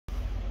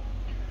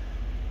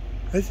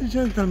Ladies and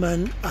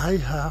gentlemen, I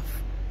have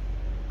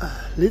a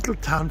little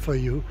town for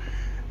you,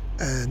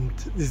 and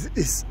this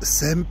is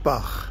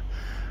Sempach.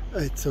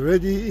 It's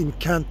already in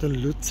Kanton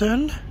of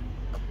Lucerne.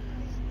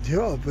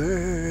 There are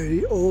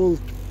very old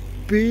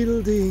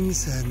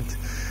buildings and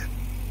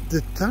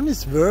the town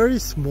is very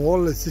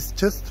small. It is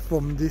just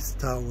from this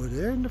tower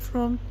there in the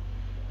front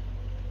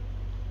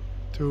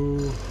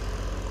to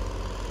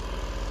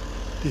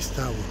this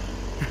tower.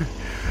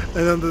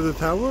 And under the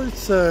tower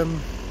it's a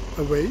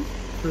way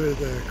for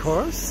the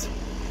cars.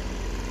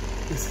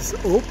 This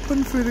is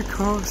open for the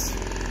cars.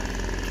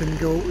 You can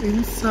go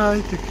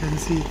inside, you can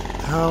see the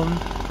town.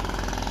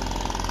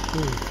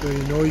 Oh, it's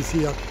very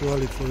noisy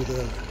actually for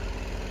the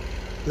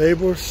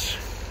laborers.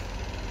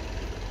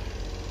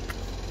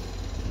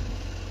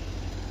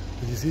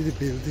 You see the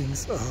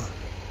buildings are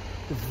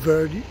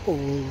very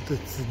old.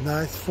 It's a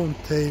nice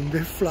fountain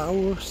with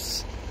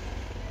flowers.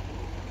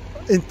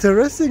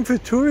 Interesting for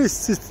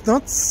tourists. It's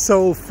not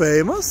so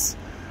famous,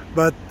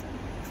 but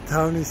the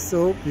town is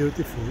so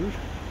beautiful.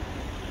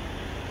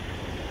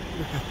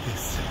 Look at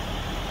this.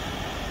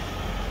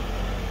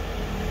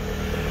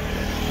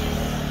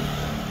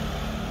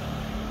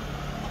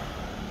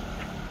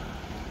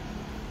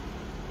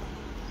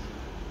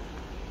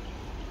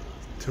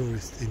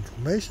 Tourist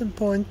information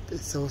point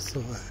is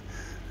also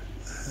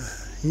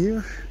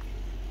here,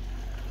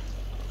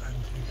 and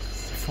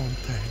here's the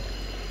fountain.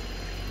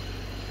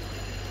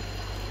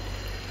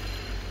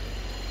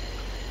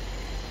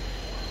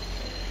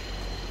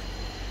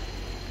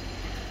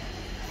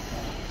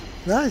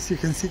 Nice, you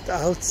can sit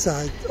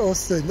outside.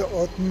 Also in the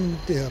autumn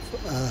they have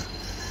a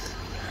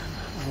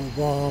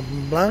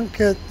warm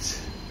blanket.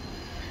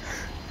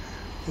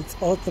 It's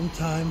autumn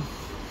time.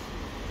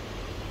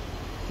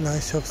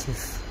 Nice shops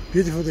with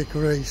beautiful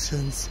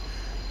decorations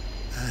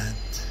and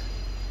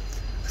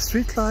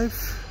street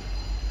life,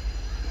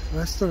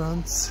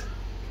 restaurants.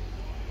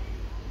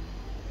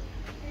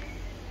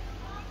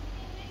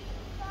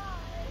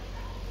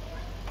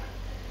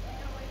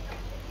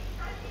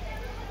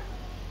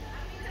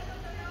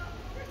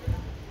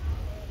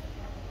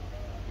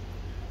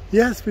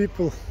 Yes,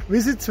 people,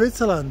 visit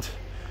Switzerland,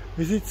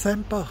 visit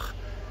Sempach.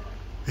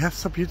 We have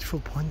some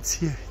beautiful points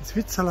here in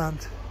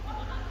Switzerland.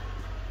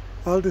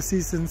 All the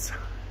seasons.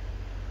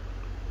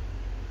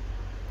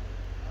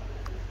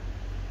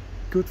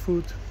 Good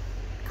food,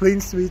 clean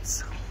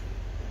streets.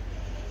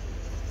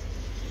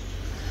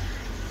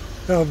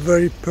 They are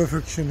very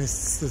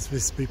perfectionists, the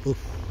Swiss people.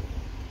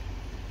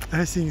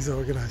 Everything is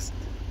organized.